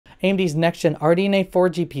AMD's next-gen RDNA 4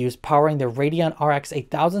 GPUs powering their Radeon RX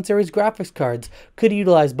 8000 series graphics cards could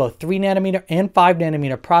utilize both 3nm and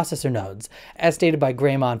 5nm processor nodes, as stated by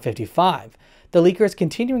Greymon55. The leaker is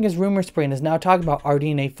continuing his rumor spree and is now talking about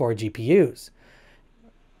RDNA 4 GPUs.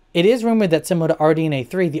 It is rumored that similar to RDNA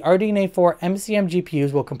 3, the RDNA 4 MCM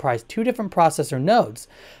GPUs will comprise two different processor nodes.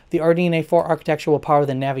 The RDNA 4 architecture will power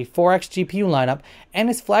the Navi 4X GPU lineup and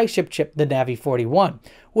its flagship chip, the Navi 41,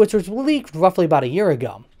 which was leaked roughly about a year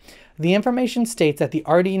ago. The information states that the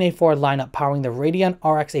RDNA 4 lineup powering the Radeon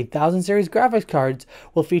RX 8000 series graphics cards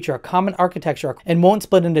will feature a common architecture and won't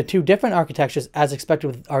split into two different architectures as expected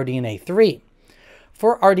with RDNA 3.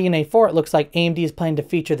 For RDNA 4, it looks like AMD is planning to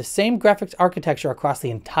feature the same graphics architecture across the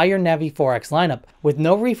entire Navi 4X lineup, with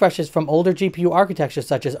no refreshes from older GPU architectures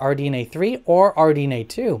such as RDNA 3 or RDNA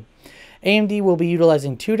 2. AMD will be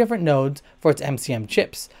utilizing two different nodes for its MCM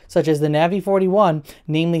chips, such as the Navi 41,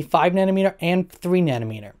 namely 5nm and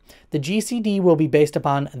 3nm. The GCD will be based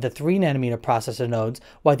upon the 3nm processor nodes,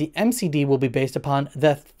 while the MCD will be based upon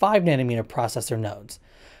the 5nm processor nodes.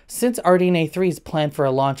 Since RDNA 3 is planned for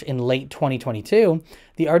a launch in late 2022,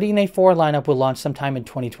 the RDNA 4 lineup will launch sometime in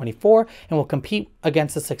 2024 and will compete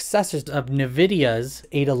against the successors of NVIDIA's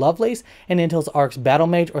Ada Lovelace and Intel's RX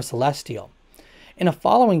Battlemage or Celestial. In a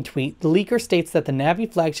following tweet, the leaker states that the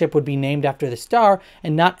Navi flagship would be named after the star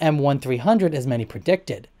and not M1300 as many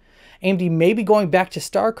predicted. AMD may be going back to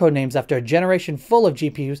star codenames after a generation full of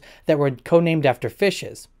GPUs that were codenamed after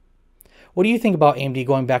fishes. What do you think about AMD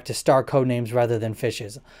going back to star codenames rather than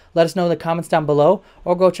fishes? Let us know in the comments down below,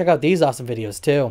 or go check out these awesome videos too.